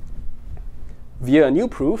complex. Via a new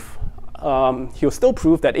proof, he'll still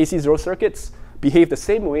prove that AC0 circuits behave the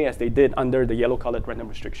same way as they did under the yellow-colored random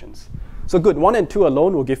restrictions. So good, 1 and 2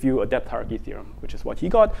 alone will give you a depth hierarchy theorem, which is what he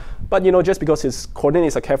got. But just because his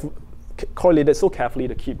coordinates are correlated so carefully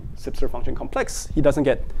to keep Sipser function complex, he doesn't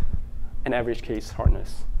get an average case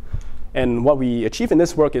hardness. And what we achieve in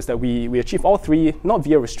this work is that we achieve all 3, not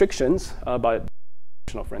via restrictions, but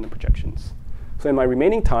of random projections. So in my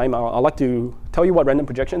remaining time, I'd like to tell you what random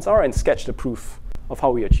projections are and sketch the proof of how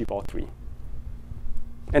we achieve all 3.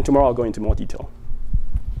 And tomorrow I'll go into more detail.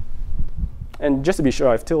 And just to be sure,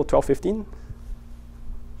 I have till 12:15?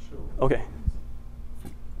 Sure. OK.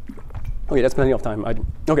 OK, that's plenty of time.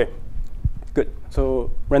 OK, good.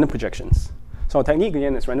 So random projections. So our technique,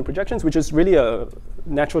 again, is random projections, which is really a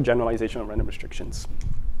natural generalization of random restrictions.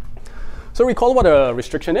 So recall what a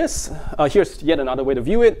restriction is. Here's yet another way to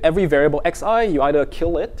view it. Every variable xi, you either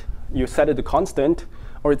kill it, you set it to constant,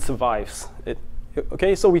 or it survives.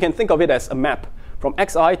 OK, so we can think of it as a map from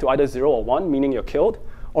xi to either 0 or 1, meaning you're killed,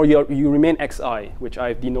 or you remain xi, which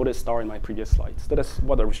I've denoted star in my previous slides. So that's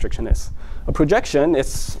what a restriction is. A projection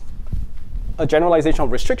is a generalization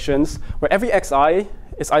of restrictions where every xi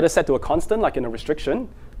is either set to a constant, like in a restriction,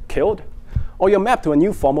 killed, or you're mapped to a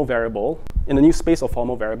new formal variable in a new space of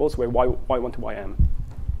formal variables where y1 to ym.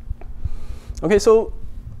 OK, so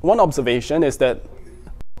one observation is that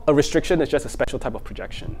a restriction is just a special type of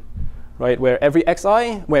projection, right? Where every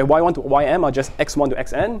xi, where y1 to ym are just x1 to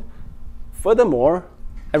xn. Furthermore,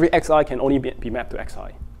 every xi can only be mapped to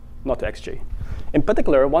xi, not to xj. In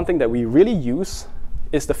particular, one thing that we really use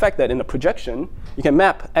is the fact that in a projection, you can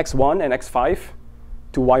map x1 and x5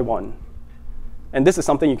 to y1. And this is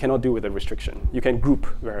something you cannot do with a restriction. You can group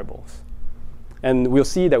variables. And we'll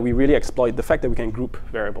see that we really exploit the fact that we can group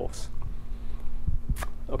variables.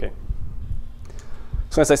 OK.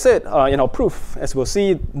 So as I said, in our proof, as we'll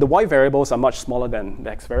see, the y variables are much smaller than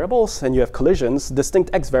the x variables. And you have collisions. Distinct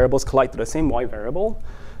x variables collide to the same y variable,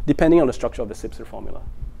 depending on the structure of the Sipser formula.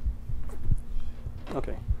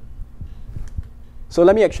 Okay. So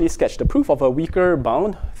let me actually sketch the proof of a weaker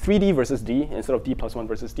bound, 3D versus D, instead of D plus 1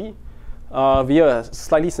 versus D, via a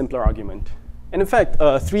slightly simpler argument. And in fact,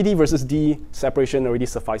 3D versus D separation already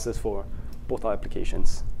suffices for both our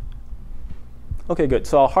applications. OK, good.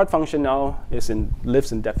 So our hard function now lives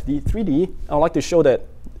in depth D, 3D. I'd like to show that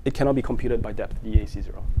it cannot be computed by depth D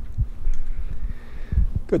AC0.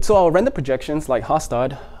 Good. So our random projections, like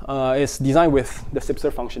Hastad, is designed with the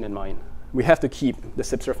Sipser function in mind. We have to keep the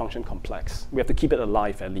Sipser function complex. We have to keep it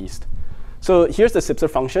alive, at least. So here's the Sipser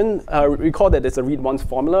function. Recall that it's a read once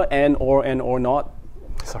formula, n or not.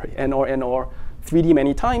 Sorry, n or 3D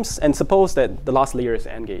many times. And suppose that the last layer is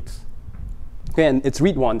AND gates. Okay, and it's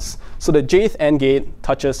read once. So the jth AND gate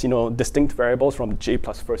touches distinct variables from j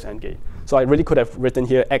plus first AND gate. So I really could have written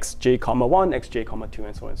here xj comma 1, xj comma 2,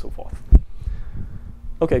 and so on and so forth.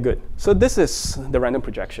 OK, good. So this is the random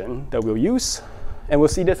projection that we'll use. And we'll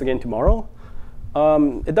see this again tomorrow.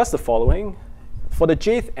 It does the following. For the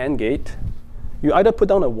jth AND gate, you either put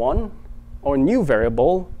down a 1 or a new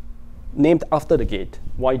variable named after the gate,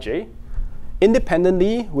 yj,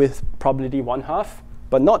 independently with probability 1/2,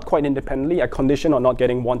 but not quite independently. I condition on not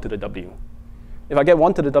getting 1 to the w. If I get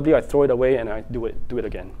 1 to the w, I throw it away and I do it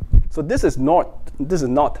again. So this is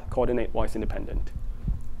not coordinate-wise independent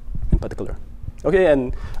in particular. OK,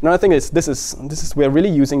 and another thing is we're really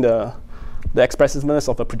using the expressiveness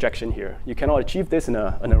of a projection here. You cannot achieve this in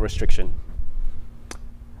a restriction.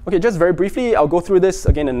 OK, just very briefly, I'll go through this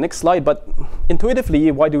again in the next slide. But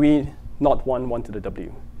intuitively, why do we not want 1 to the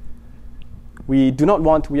w? We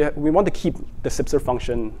want to keep the Sipser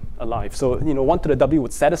function alive. So 1 to the w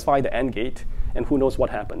would satisfy the AND gate, and who knows what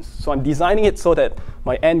happens. So I'm designing it so that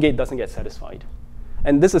my AND gate doesn't get satisfied.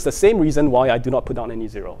 And this is the same reason why I do not put down any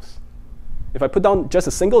zeros. If I put down just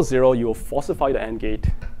a single 0, you will falsify the AND gate.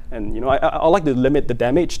 And I like to limit the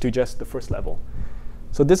damage to just the first level.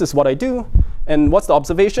 So this is what I do. And what's the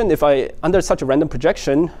observation? If under such a random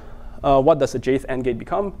projection, what does the jth AND gate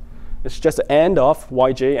become? It's just the AND of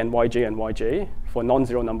yj and yj and yj for a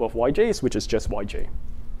non-zero number of yj's, which is just yj.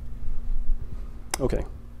 OK.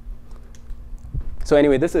 So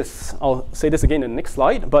anyway, I'll say this again in the next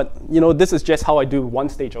slide. But this is just how I do one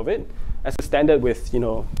stage of it. As a standard with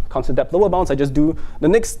constant depth lower bounds, I just do the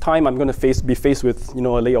next time I'm going to be faced with a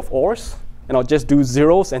layer of ORs, and I'll just do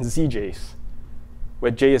zeros and zj's,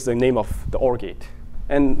 where j is the name of the OR gate.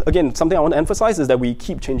 And again, something I want to emphasize is that we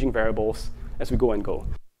keep changing variables as we go and go.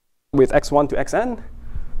 With x1 to xn,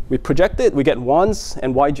 we project it, we get 1s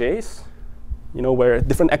and yj's, where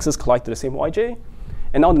different x's collide to the same yj.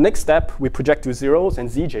 And now the next step, we project to zeros and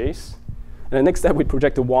zj's. And the next step, we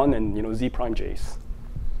project to 1 and z prime j's.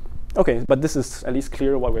 OK, but this is at least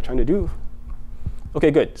clear what we're trying to do. OK,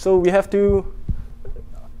 good. So we have to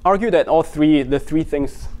argue that the three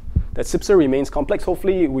things, that Sipser remains complex.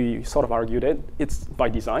 Hopefully, we sort of argued it. It's by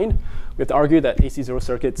design. We have to argue that AC0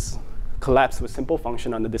 circuits collapse with simple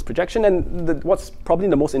function under this projection. And what's probably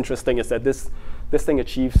the most interesting is that this thing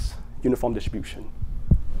achieves uniform distribution.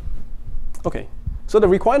 OK, so the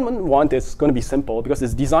requirement 1 is going to be simple because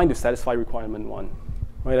it's designed to satisfy requirement 1.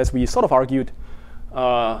 Right, as we sort of argued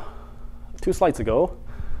 2 slides ago.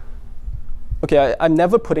 OK, I'm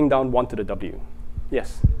never putting down 1 to the w.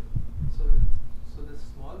 Yes? So the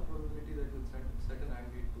small probability that you set an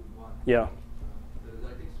AND gate to 1, yeah. The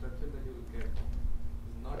resulting structure that you will get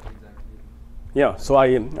is not exactly. Yeah, so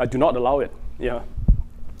I do not allow it. Yeah.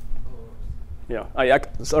 Yeah,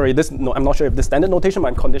 sorry, I'm not sure if this standard notation, but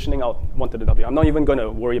I'm conditioning out 1 to the w. I'm not even going to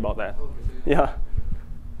worry about that. Okay, so yeah.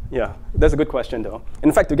 Yeah, that's a good question, though.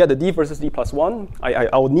 In fact, to get the d versus d plus 1, I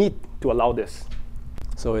will need to allow this.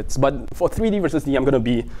 So but for 3D versus d, I'm going to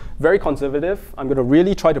be very conservative. I'm going to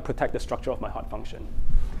really try to protect the structure of my hard function.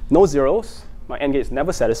 No zeros. My AND gate is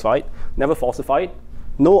never satisfied, never falsified.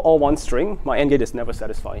 No all one string. My AND gate is never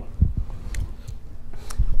satisfied.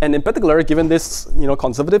 And in particular, given this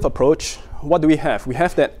conservative approach, what do we have? We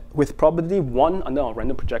have that with probability 1 under our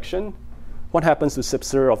random projection, what happens to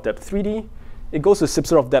Sipser of depth 3D? It goes to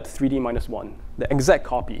Sipser of depth 3D minus 1, the exact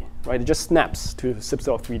copy, right? It just snaps to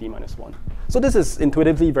Sipser of 3D minus 1. So this is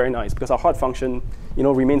intuitively very nice because our hard function,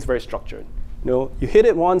 remains very structured. You hit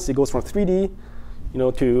it once, it goes from 3D,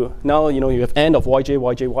 to now, you have AND of yj,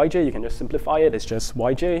 yj, yj. You can just simplify it. It's just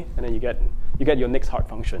yj, and then you get your next hard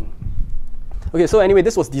function. OK, so anyway,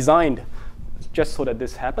 this was designed just so that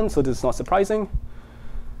this happens. So this is not surprising.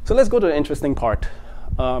 So let's go to the interesting part,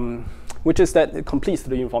 which is that it completes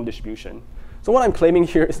the uniform distribution. So what I'm claiming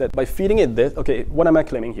here is that by feeding it this, OK, what am I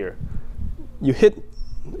claiming here?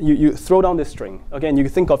 You throw down this string. Again, you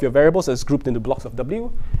think of your variables as grouped into blocks of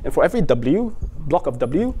w. And for every block of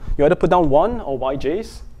w, you either put down 1 or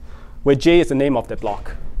yj's, where j is the name of the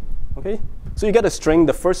block. Okay? So you get a string.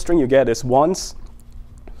 The first string you get is 1s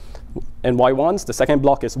and y1s. The second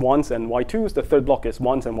block is 1s and y2s. The third block is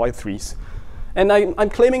 1s and y3s. And I'm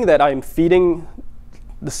claiming that I'm feeding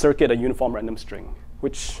the circuit a uniform random string,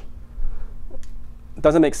 which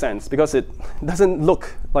doesn't make sense because it doesn't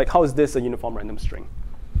look like how is this a uniform random string.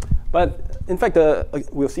 But in fact,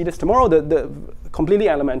 we'll see this tomorrow, the completely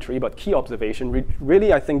elementary but key observation,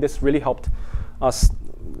 really I think this really helped us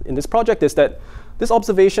in this project, is that this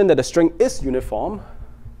observation that the string is uniform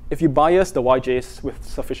if you bias the yj's with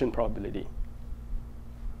sufficient probability.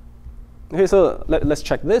 Okay, so let's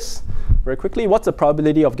check this very quickly. What's the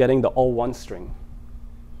probability of getting the all one string?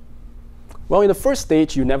 Well, in the first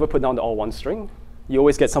stage, you never put down the all one string. You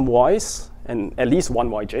always get some y's and at least one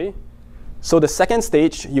yj. So the second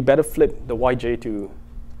stage, you better flip the yj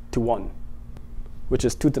to 1, which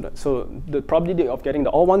is 2 to the, so the probability of getting the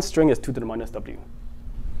all one string is 2 to the minus w.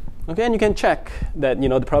 Okay, and you can check that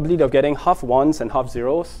the probability of getting half 1s and half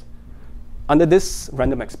 0s under this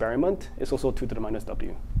random experiment is also 2 to the minus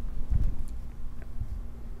w.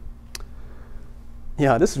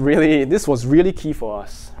 Yeah, this was really key for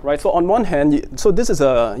us, right? So on one hand, so this is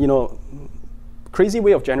a crazy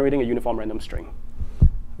way of generating a uniform random string,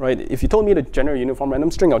 right? If you told me to generate a uniform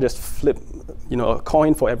random string, I'll just flip a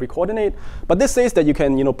coin for every coordinate. But this says that you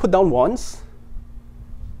can put down 1s,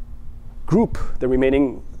 group the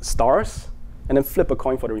remaining stars, and then flip a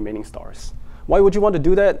coin for the remaining stars. Why would you want to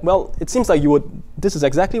do that? Well, it seems like this is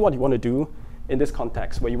exactly what you want to do in this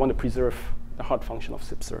context, where you want to preserve the hard function of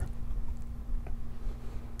Sipser.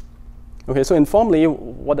 Okay, so informally,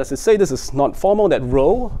 what does it say? This is not formal, that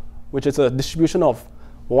rho, which is a distribution of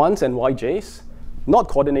 1s and yj's, not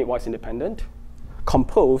coordinate-wise independent,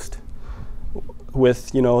 composed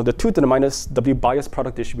with the 2 to the minus w bias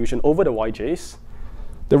product distribution over the yj's.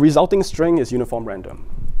 The resulting string is uniform random.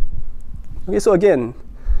 Okay, so again,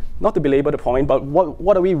 not to belabor the point, but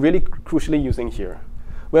what are we really crucially using here?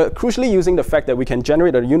 We're crucially using the fact that we can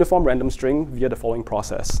generate a uniform random string via the following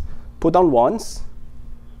process. Put down 1s,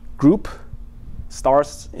 group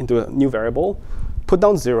stars into a new variable, put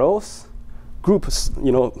down 0s, group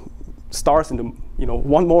stars into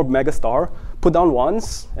one more mega star, put down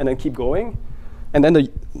 1s, and then keep going. And then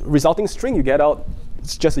the resulting string you get out,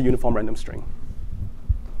 it's just a uniform random string.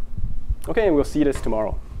 Okay, and we'll see this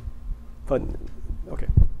tomorrow. But okay.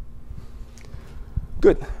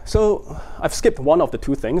 Good. So I've skipped one of the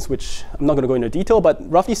two things, which I'm not going to go into detail, but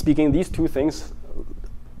roughly speaking, these two things,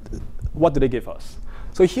 what do they give us?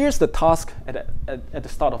 So here's the task at the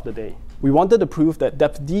start of the day. We wanted to prove that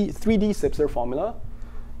depth 3D Sipser formula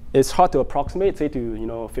is hard to approximate, say to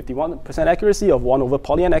 51% accuracy of 1 over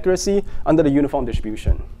poly-n accuracy under the uniform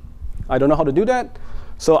distribution. I don't know how to do that,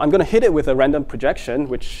 so I'm going to hit it with a random projection,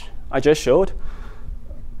 which I just showed.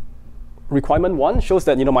 Requirement 1 shows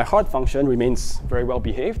that my hard function remains very well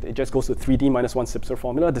behaved. It just goes to 3D minus 1 Sipser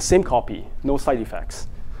formula, the same copy, no side effects.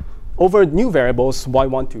 Over new variables,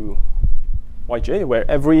 y1 to yj, where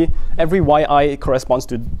every yi corresponds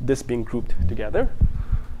to this being grouped together.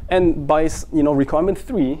 And by requirement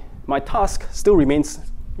 3, my task still remains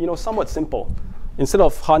somewhat simple. Instead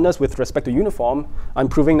of hardness with respect to uniform, I'm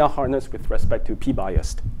proving now hardness with respect to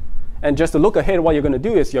p-biased. And just to look ahead, what you're going to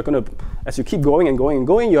do is you're going to, as you keep going and going and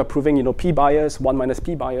going, you're proving p-bias, 1 minus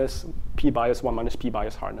p-bias, p-bias, 1 minus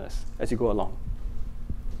p-bias hardness as you go along.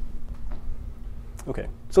 Okay,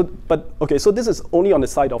 so this is only on the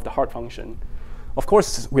side of the hard function. Of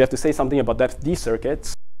course, we have to say something about depth D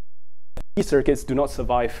circuits. D circuits do not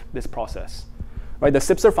survive this process. Right? The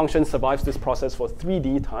Sipser function survives this process for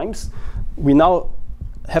 3D times. We now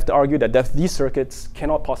have to argue that depth D circuits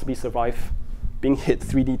cannot possibly survive being hit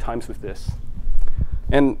 3D times with this.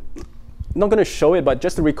 And I'm not going to show it, but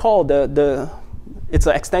just to recall, it's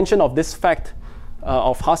an extension of this fact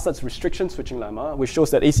of Hastad's restriction switching lemma, which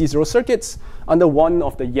shows that AC0 circuits, under one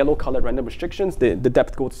of the yellow-colored random restrictions, the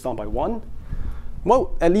depth goes down by 1.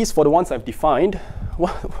 Well, at least for the ones I've defined,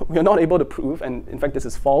 we are not able to prove, and in fact this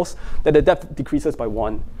is false, that the depth decreases by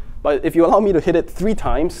 1. But if you allow me to hit it 3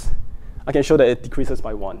 times, I can show that it decreases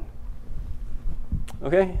by 1.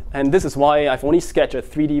 Okay, and this is why I've only sketched a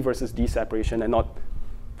 3D versus D separation and not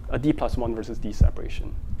a D plus 1 versus D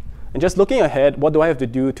separation. And just looking ahead, what do I have to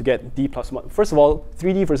do to get D plus 1? First of all,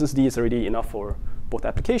 3D versus D is already enough for both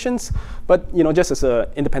applications. But just as an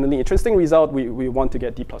independently interesting result, we want to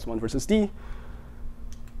get D plus 1 versus D.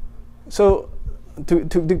 So to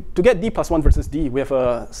get D plus 1 versus D, we have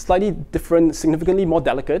a slightly different, significantly more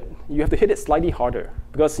delicate. You have to hit it slightly harder.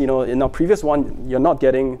 Because in our previous one, you're not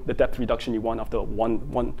getting the depth reduction you want after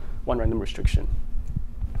one random restriction.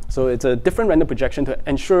 So it's a different random projection to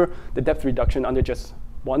ensure the depth reduction under just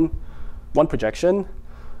one one projection.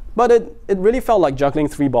 But it really felt like juggling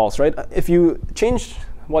three balls, right? If you change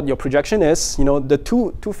what your projection is, the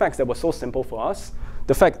two facts that were so simple for us,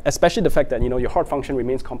 especially the fact that your Hart function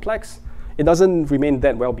remains complex, it doesn't remain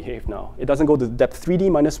that well behaved now. It doesn't go to depth 3D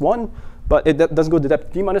minus 1, but it doesn't go to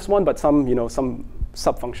depth d minus 1, but some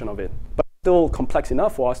sub-function of it. But still complex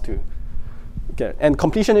enough for us to get. And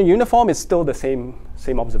completion in uniform is still the same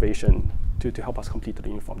observation to help us complete the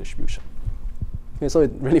uniform distribution. Okay, so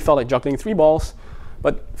it really felt like juggling three balls,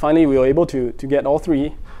 but finally we were able to get all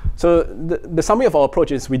three. So the summary of our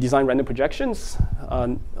approach is we design random projections,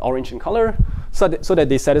 orange in color, so that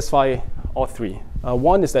they satisfy all three.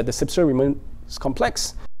 One is that the substrate remains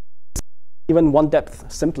complex. Even one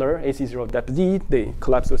depth simpler, AC0 depth d, they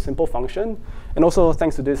collapse to a simple function. And also,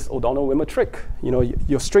 thanks to this O'Donnell-Wimmer trick,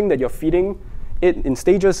 your string that you're feeding it in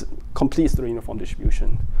stages completes the uniform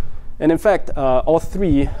distribution. And in fact, all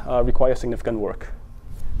three require significant work.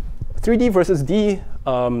 3D versus D,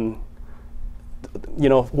 1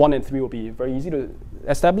 and 3 will be very easy to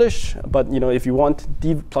establish. But if you want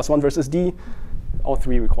D plus 1 versus D, all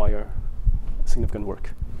three require significant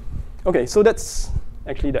work. OK, so that's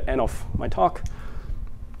actually the end of my talk.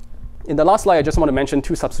 In the last slide, I just want to mention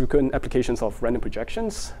two subsequent applications of random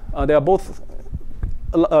projections. They are both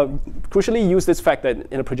crucially use this fact that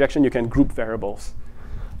in a projection you can group variables.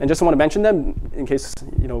 And just want to mention them in case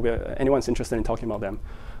anyone's interested in talking about them.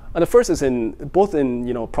 The first is both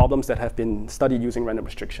in problems that have been studied using random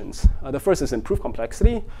restrictions. The first is in proof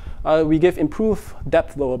complexity. We give improved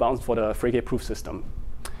depth lower bounds for the Frege proof system.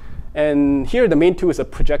 And here the main tool is a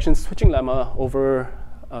projection switching lemma over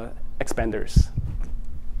expanders.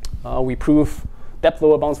 We prove depth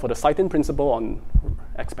lower bounds for the Seitin principle on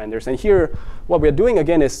expanders. And here what we're doing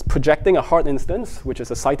again is projecting a Hart instance, which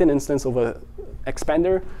is a Seitin instance over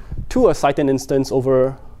expander, to a Seitin instance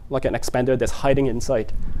over like an expander that's hiding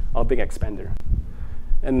inside our big expander.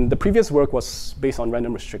 And the previous work was based on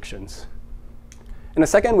random restrictions. And the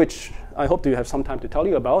second, which I hope to have some time to tell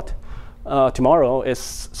you about tomorrow,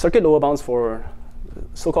 is circuit lower bounds for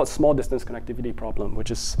so-called small distance connectivity problem,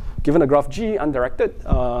 which is given a graph G undirected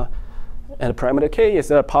and a parameter K, is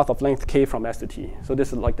there a path of length K from S to T? So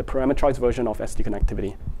this is like the parameterized version of ST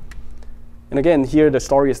connectivity. And again, here the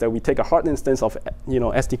story is that we take a Hart instance of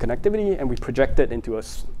ST connectivity and we project it into a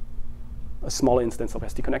smaller instance of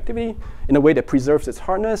ST connectivity in a way that preserves its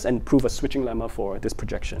hardness and prove a switching lemma for this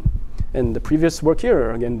projection. And the previous work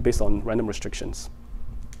here, again, based on random restrictions.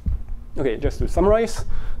 OK, just to summarize,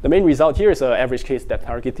 the main result here is an average case depth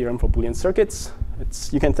hierarchy theorem for Boolean circuits.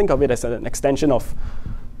 You can think of it as an extension of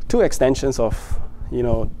two extensions of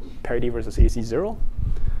parity versus AC0.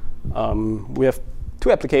 We have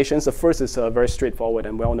two applications. The first is a very straightforward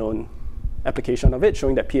and well-known application of it,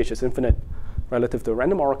 showing that pH is infinite relative to a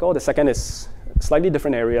random oracle. The second is a slightly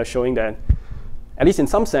different area, showing that, at least in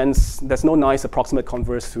some sense, there's no nice approximate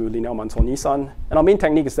converse to linear Mansell-Nisan. And our main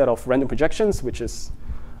technique is that of random projections, which is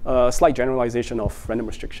a slight generalization of random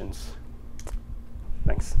restrictions.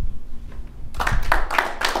 Thanks.